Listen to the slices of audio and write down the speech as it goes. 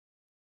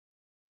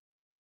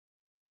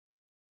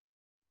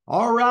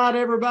All right,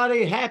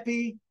 everybody.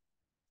 Happy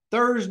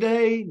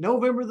Thursday,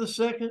 November the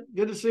 2nd.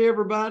 Good to see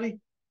everybody.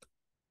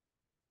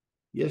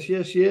 Yes,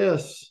 yes,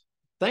 yes.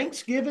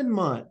 Thanksgiving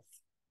month.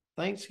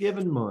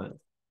 Thanksgiving month.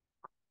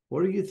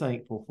 What are you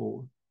thankful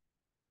for?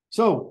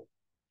 So,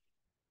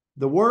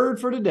 the word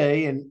for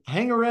today, and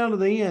hang around to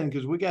the end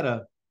because we got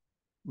a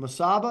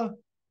Masaba.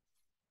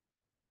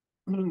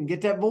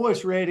 Get that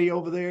voice ready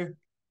over there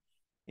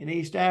in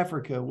East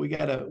Africa. We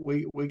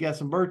got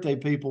some birthday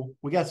people.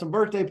 We got some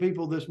birthday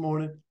people this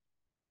morning.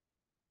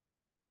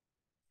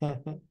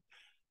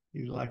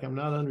 He's like, I'm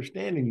not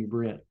understanding you,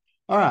 Brent.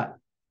 All right.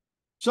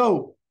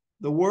 So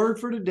the word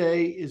for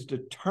today is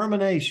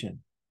determination.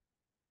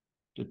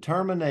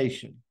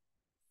 Determination.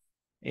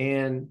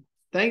 And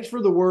thanks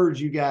for the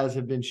words you guys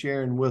have been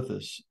sharing with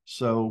us.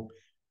 So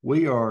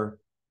we are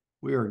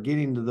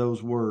getting to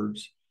those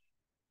words.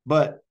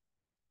 But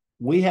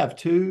we have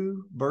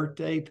two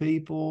birthday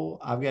people.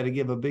 I've got to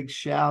give a big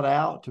shout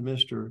out to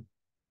Mr.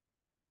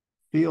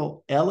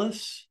 Phil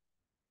Ellis.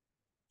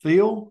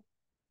 Phil,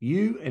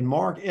 you and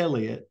Mark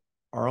Elliott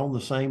are on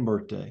the same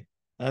birthday.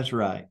 That's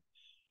right.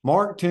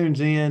 Mark tunes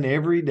in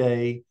every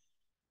day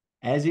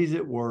as he's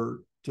at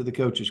work to the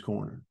Coach's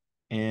Corner.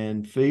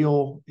 And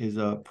Phil is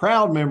a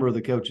proud member of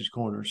the Coach's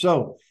Corner.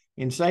 So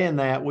in saying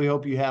that, we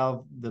hope you have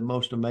the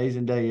most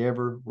amazing day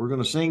ever. We're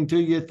going to sing to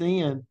you at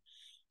the end.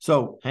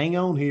 So hang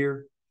on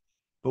here.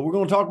 But we're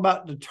going to talk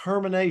about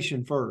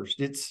determination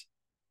first. It's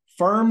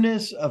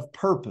firmness of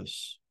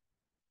purpose.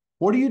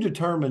 What are you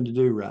determined to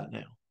do right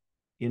now?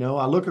 You know,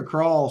 I look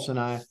across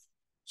and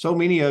so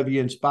many of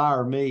you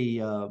inspire me.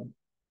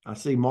 I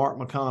see Mark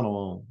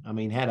McConnell on. I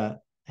mean,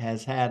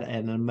 has had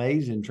an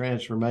amazing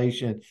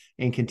transformation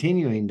and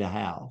continuing to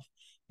have,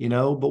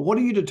 but what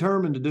are you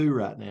determined to do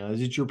right now?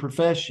 Is it your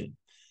profession?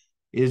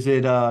 Is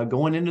it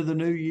going into the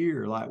new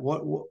year? Like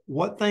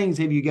what things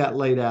have you got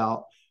laid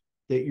out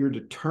that you're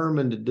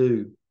determined to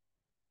do?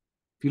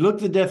 If you look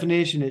at the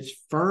definition, it's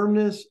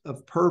firmness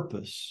of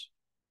purpose.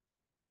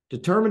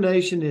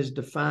 Determination is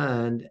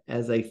defined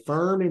as a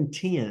firm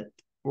intent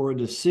or a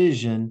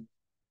decision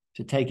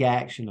to take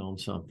action on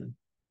something.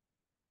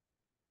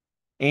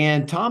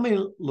 And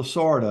Tommy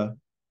Lasorda,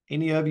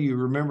 any of you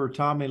remember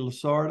Tommy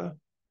Lasorda?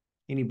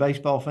 Any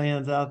baseball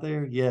fans out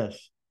there?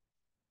 Yes.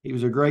 He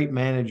was a great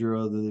manager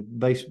of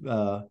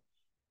the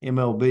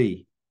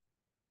MLB.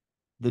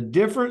 The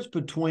difference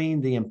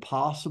between the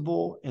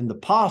impossible and the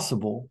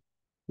possible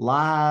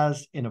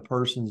lies in a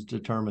person's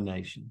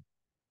determination.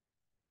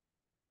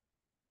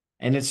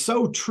 And it's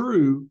so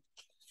true.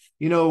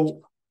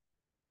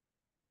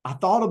 I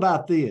thought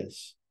about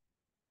this.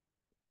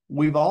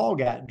 We've all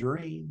got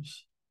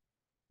dreams.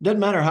 Doesn't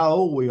matter how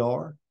old we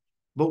are,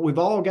 but we've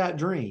all got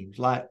dreams.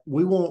 Like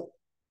we want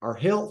our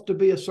health to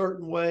be a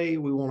certain way.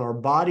 We want our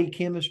body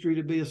chemistry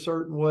to be a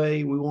certain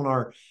way. We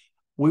want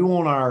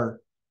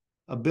our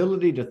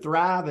ability to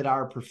thrive at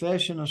our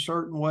profession a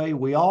certain way.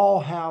 We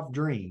all have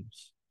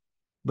dreams.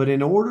 But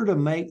in order to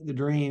make the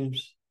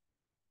dreams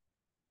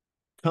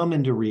come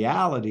into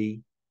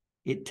reality,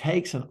 it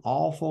takes an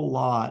awful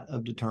lot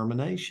of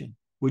determination.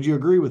 Would you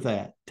agree with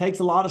that? It takes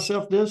a lot of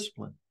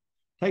self-discipline.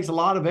 It takes a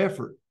lot of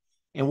effort.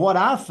 And what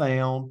I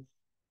found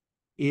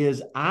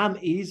is I'm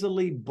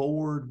easily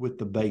bored with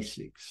the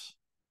basics.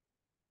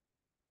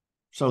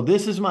 So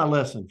this is my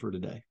lesson for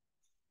today.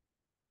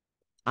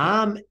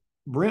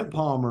 Brent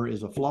Palmer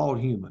is a flawed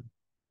human,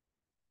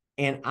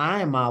 and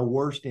I am my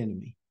worst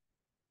enemy.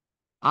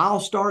 I'll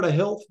start a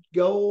health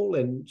goal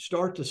and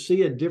start to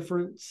see a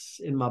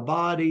difference in my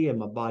body and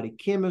my body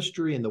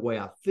chemistry and the way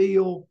I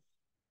feel,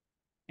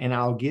 and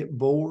I'll get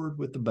bored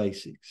with the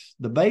basics.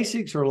 The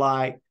basics are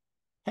like,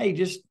 hey,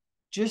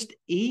 just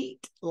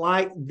eat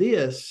like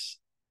this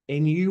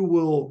and you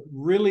will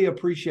really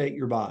appreciate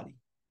your body.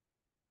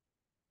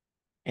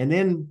 And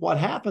then what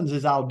happens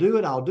is I'll do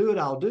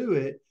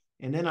it.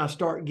 And then I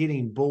start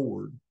getting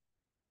bored.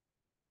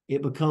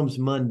 It becomes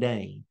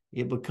mundane.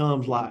 It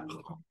becomes like,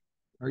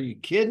 are you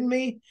kidding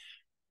me?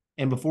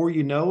 And before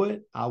you know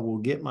it, I will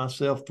get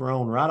myself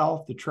thrown right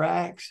off the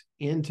tracks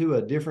into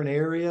a different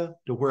area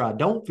to where I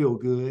don't feel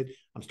good.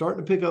 I'm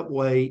starting to pick up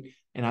weight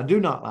and I do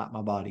not like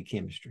my body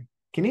chemistry.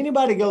 Can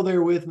anybody go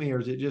there with me, or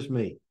is it just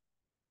me?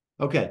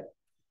 Okay.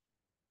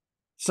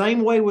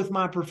 Same way with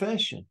my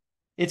profession.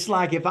 It's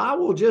like if I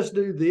will just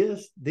do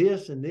this,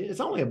 and this, it's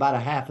only about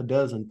a half a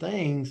dozen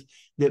things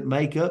that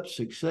make up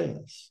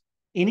success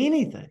in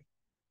anything.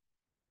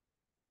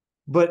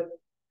 But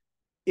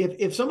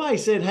if somebody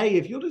said, hey,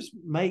 if you'll just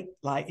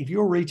if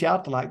you'll reach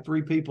out to like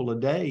 3 people a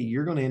day,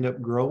 you're going to end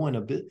up growing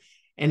a bit.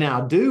 And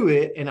I'll do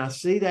it and I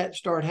see that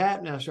start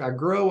happening. I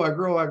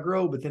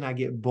grow, but then I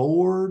get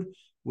bored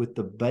with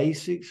the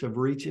basics of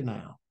reaching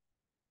out.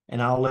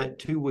 And I'll let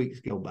 2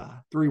 weeks go by,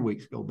 3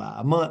 weeks go by,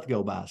 a month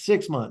go by,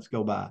 6 months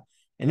go by.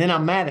 And then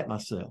I'm mad at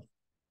myself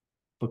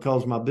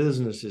because my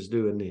business is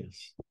doing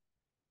this.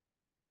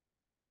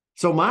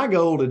 So my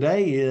goal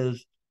today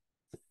is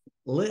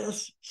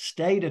let's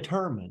stay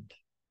determined.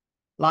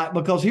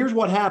 Because here's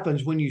what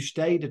happens when you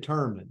stay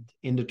determined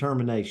in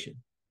determination.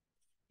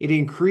 It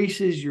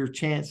increases your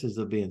chances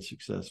of being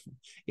successful.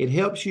 It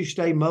helps you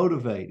stay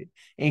motivated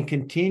and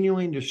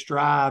continuing to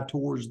strive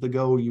towards the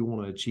goal you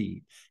want to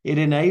achieve. It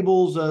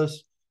enables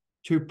us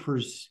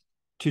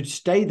to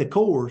stay the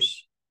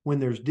course when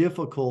there's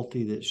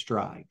difficulty that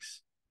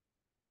strikes.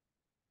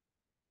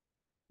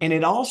 And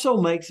it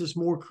also makes us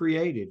more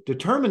creative.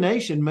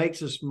 Determination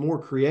makes us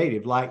more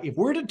creative. Like if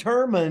we're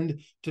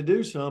determined to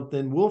do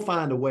something, we'll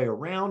find a way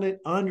around it,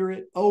 under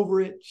it,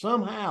 over it.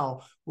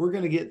 Somehow we're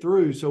going to get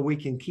through so we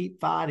can keep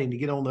fighting to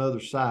get on the other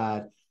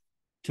side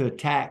to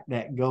attack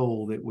that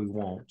goal that we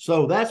want.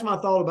 So that's my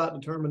thought about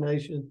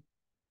determination.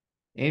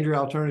 Andrea,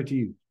 I'll turn it to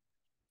you.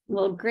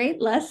 Well,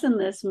 great lesson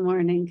this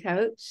morning,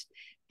 Coach.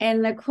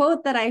 And the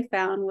quote that I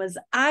found was,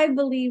 I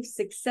believe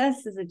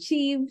success is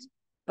achieved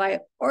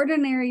by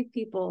ordinary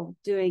people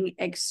doing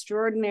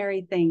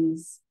extraordinary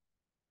things.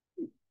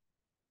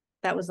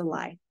 That was a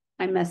lie.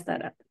 I messed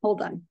that up.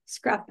 Hold on.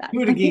 Scrap that.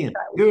 Do it again.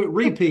 Do it.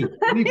 Repeat.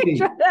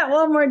 Try that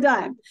one more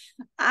time.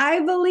 I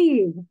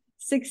believe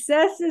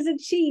success is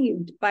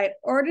achieved by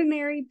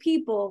ordinary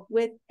people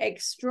with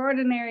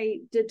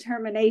extraordinary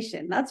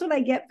determination. That's what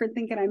I get for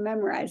thinking I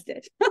memorized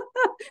it.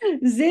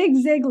 Zig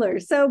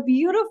Ziglar. So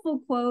beautiful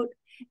quote.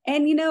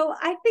 And, you know,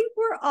 I think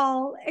we're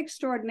all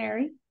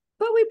extraordinary,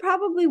 but we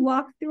probably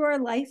walk through our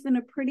life in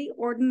a pretty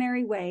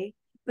ordinary way.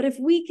 But if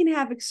we can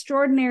have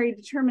extraordinary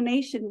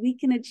determination, we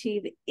can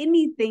achieve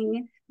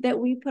anything that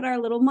we put our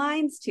little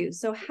minds to.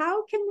 So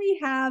how can we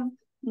have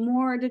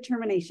more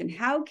determination?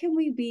 How can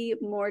we be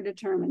more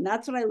determined?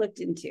 That's what I looked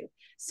into.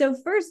 So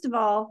first of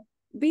all,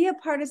 be a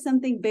part of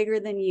something bigger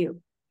than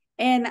you.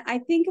 And I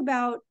think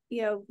about,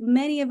 you know,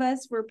 many of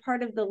us were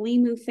part of the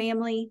Limu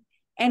family,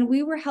 and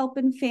we were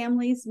helping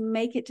families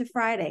make it to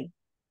Friday.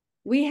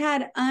 We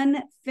had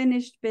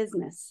unfinished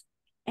business.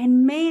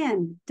 And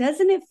man,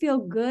 doesn't it feel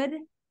good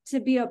to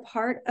be a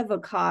part of a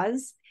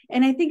cause?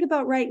 And I think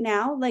about right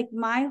now, like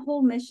my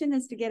whole mission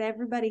is to get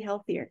everybody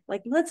healthier.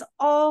 Like, let's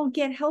all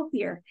get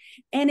healthier.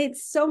 And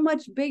it's so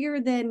much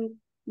bigger than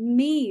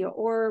me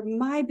or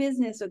my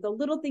business or the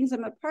little things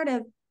I'm a part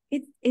of.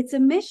 It's a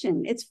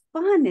mission. It's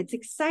fun. It's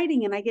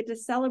exciting. And I get to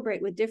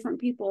celebrate with different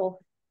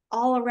people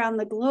all around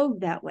the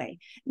globe that way.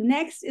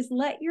 Next is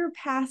let your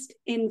past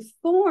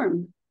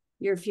inform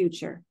your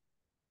future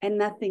and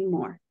nothing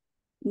more,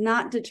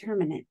 not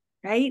determine it,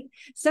 right?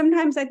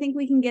 Sometimes I think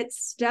we can get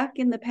stuck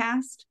in the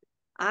past.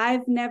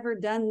 I've never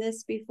done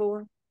this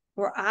before,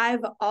 or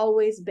I've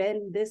always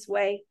been this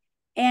way.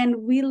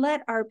 And we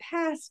let our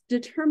past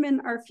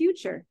determine our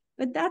future,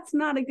 but that's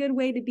not a good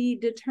way to be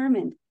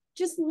determined.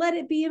 Just let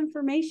it be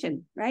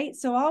information, right?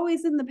 So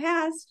always in the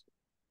past,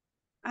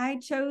 I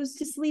chose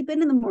to sleep in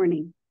the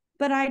morning,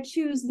 but I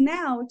choose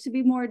now to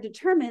be more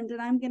determined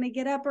and I'm going to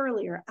get up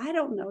earlier. I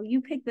don't know. You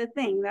pick the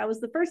thing. That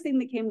was the first thing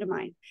that came to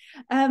mind.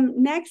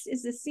 Next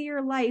is to see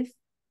your life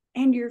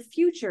and your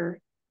future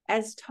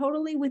as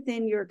totally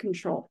within your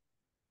control,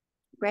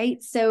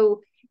 right? So,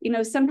 you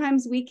know,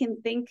 sometimes we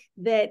can think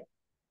that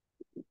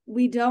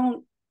we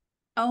don't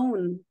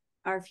own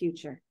our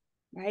future,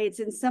 right? It's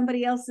in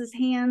somebody else's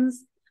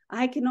hands.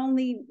 I can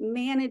only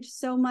manage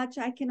so much.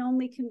 I can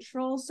only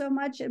control so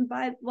much. And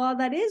while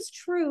that is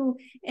true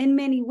in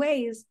many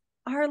ways,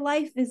 our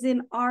life is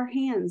in our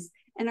hands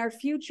and our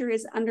future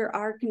is under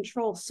our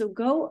control. So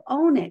go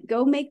own it.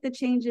 Go make the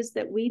changes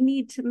that we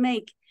need to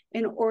make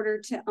in order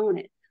to own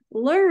it.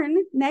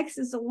 Next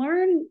is to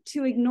learn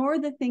to ignore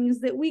the things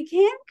that we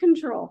can't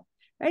control,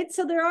 right?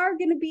 So there are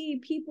going to be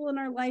people in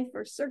our life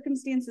or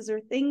circumstances or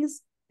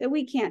things that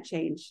we can't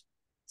change.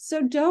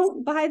 So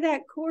don't buy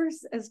that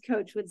course, as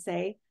Coach would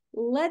say.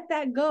 Let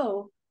that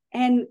go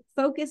and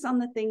focus on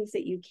the things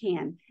that you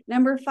can.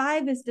 Number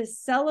 5 is to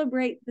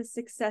celebrate the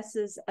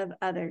successes of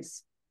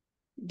others.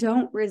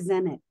 Don't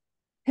resent it.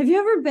 Have you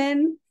ever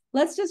been,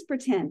 let's just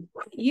pretend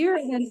you're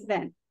at an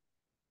event.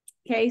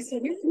 Okay, so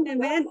you're at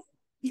an event.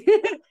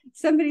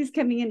 Somebody's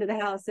coming into the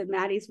house and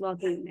Maddie's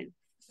welcoming in.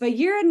 But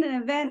you're in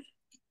an event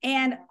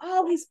and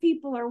all these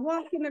people are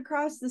walking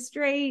across the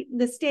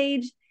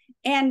stage.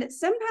 And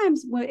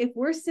sometimes if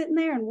we're sitting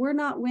there and we're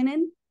not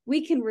winning,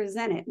 we can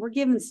resent it. We're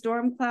giving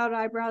storm cloud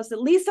eyebrows,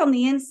 at least on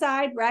the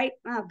inside, right?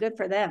 Oh, good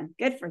for them.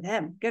 Good for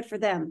them. Good for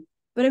them.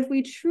 But if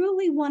we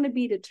truly want to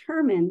be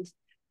determined,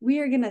 we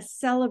are going to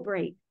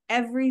celebrate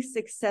every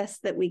success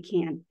that we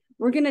can.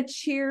 We're going to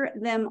cheer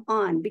them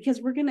on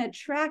because we're going to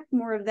attract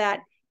more of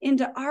that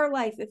into our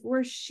life if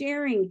we're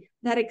sharing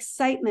that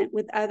excitement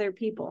with other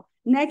people.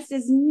 Next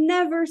is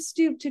never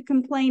stoop to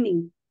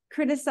complaining,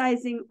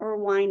 criticizing, or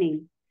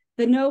whining.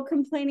 The No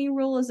Complaining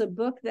Rule is a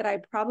book that I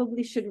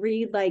probably should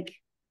read like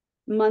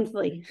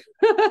monthly.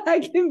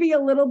 I can be a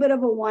little bit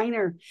of a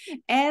whiner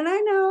and I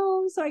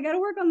know, so I got to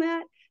work on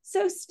that.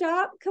 So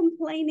stop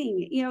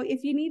complaining. You know,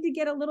 if you need to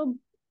get a little,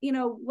 you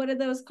know, what are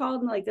those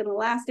called? Like an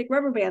elastic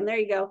rubber band. There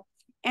you go.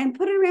 And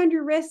put it around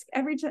your wrist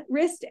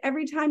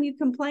every time you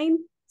complain,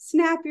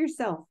 snap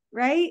yourself,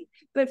 right?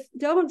 But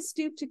don't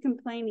stoop to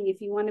complaining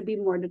if you want to be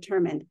more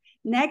determined.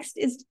 Next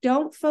is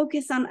don't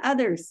focus on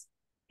others.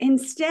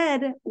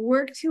 Instead,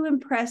 work to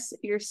impress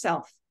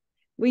yourself.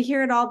 We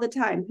hear it all the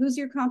time. Who's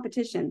your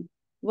competition?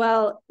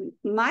 Well,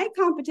 my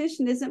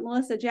competition isn't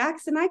Melissa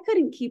Jackson. I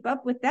couldn't keep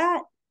up with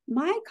that.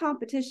 My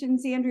competition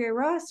is Andrea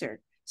Rosser.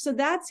 So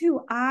that's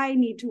who I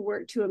need to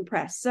work to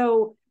impress.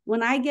 So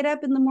when I get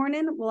up in the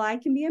morning, well, I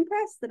can be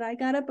impressed that I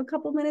got up a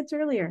couple minutes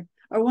earlier.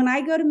 Or when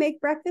I go to make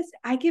breakfast,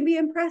 I can be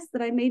impressed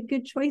that I made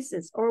good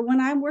choices. Or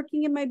when I'm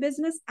working in my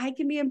business, I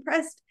can be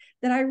impressed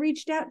that I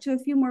reached out to a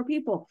few more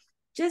people.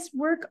 Just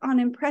work on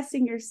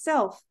impressing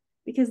yourself,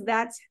 because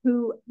that's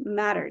who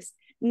matters.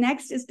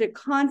 Next is to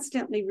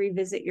constantly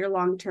revisit your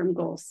long-term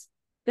goals.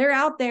 They're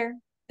out there,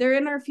 they're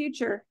in our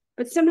future,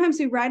 but sometimes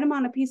we write them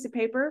on a piece of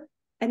paper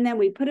and then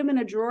we put them in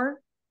a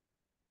drawer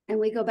and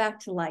we go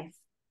back to life.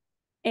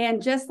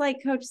 And just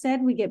like Coach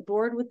said, we get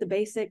bored with the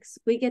basics,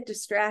 we get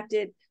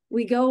distracted,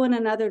 we go in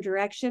another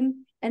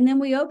direction, and then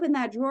we open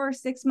that drawer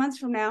 6 months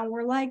from now and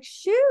we're like,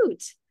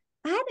 shoot,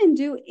 I didn't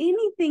do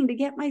anything to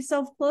get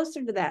myself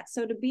closer to that.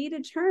 So to be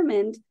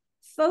determined,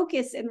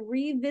 focus and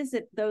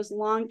revisit those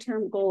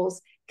long-term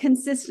goals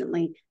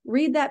consistently.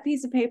 Read that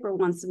piece of paper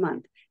once a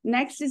month.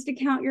 Next is to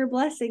count your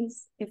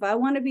blessings. If I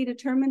want to be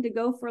determined to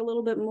go for a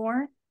little bit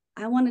more,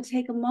 I want to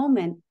take a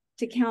moment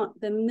to count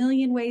the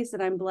million ways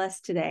that I'm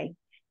blessed today.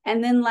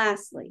 And then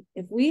lastly,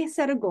 if we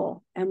set a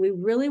goal and we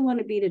really want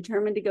to be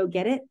determined to go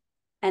get it,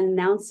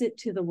 announce it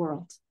to the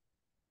world,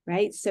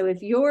 right? So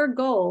if your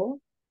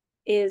goal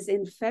is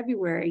in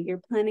February,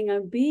 you're planning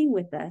on being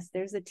with us,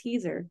 there's a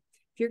teaser.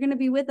 If you're going to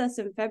be with us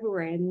in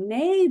February, and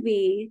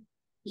maybe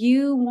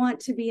you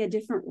want to be a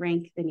different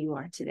rank than you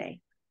are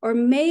today, or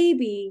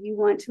maybe you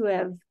want to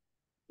have,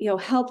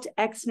 helped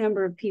X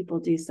number of people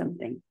do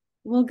something.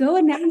 Well, go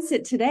announce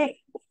it today.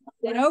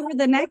 That over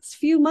the next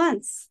few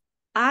months,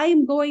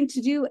 I'm going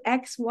to do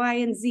X, Y,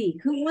 and Z.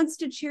 Who wants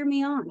to cheer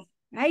me on,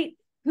 right?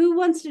 Who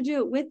wants to do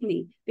it with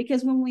me?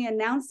 Because when we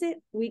announce it,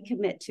 we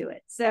commit to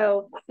it.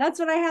 So that's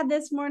what I had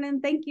this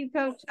morning. Thank you,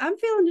 Coach. I'm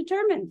feeling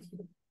determined.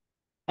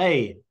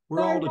 Hey,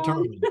 we're all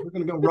determined. We're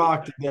going to go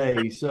rock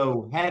today.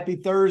 So happy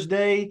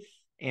Thursday.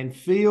 And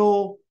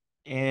Phil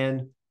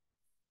and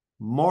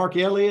Mark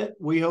Elliott,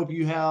 we hope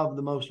you have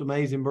the most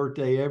amazing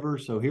birthday ever.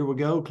 So here we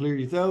go. Clear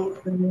your throat.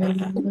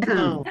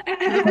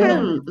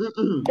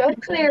 Go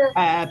clear.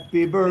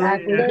 Happy birthday.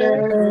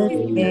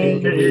 Happy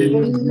birthday to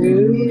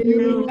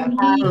you.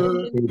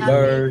 Happy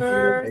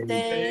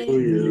birthday to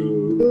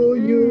you.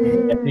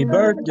 Happy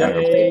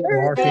birthday,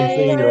 Mark and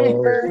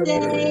Theo.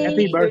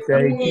 Happy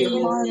birthday.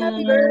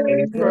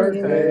 Happy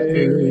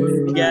birthday.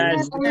 You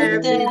guys. Happy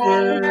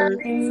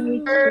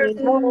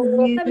birthday.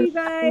 Love you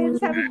guys.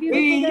 Have a beautiful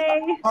We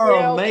day.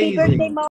 are amazing.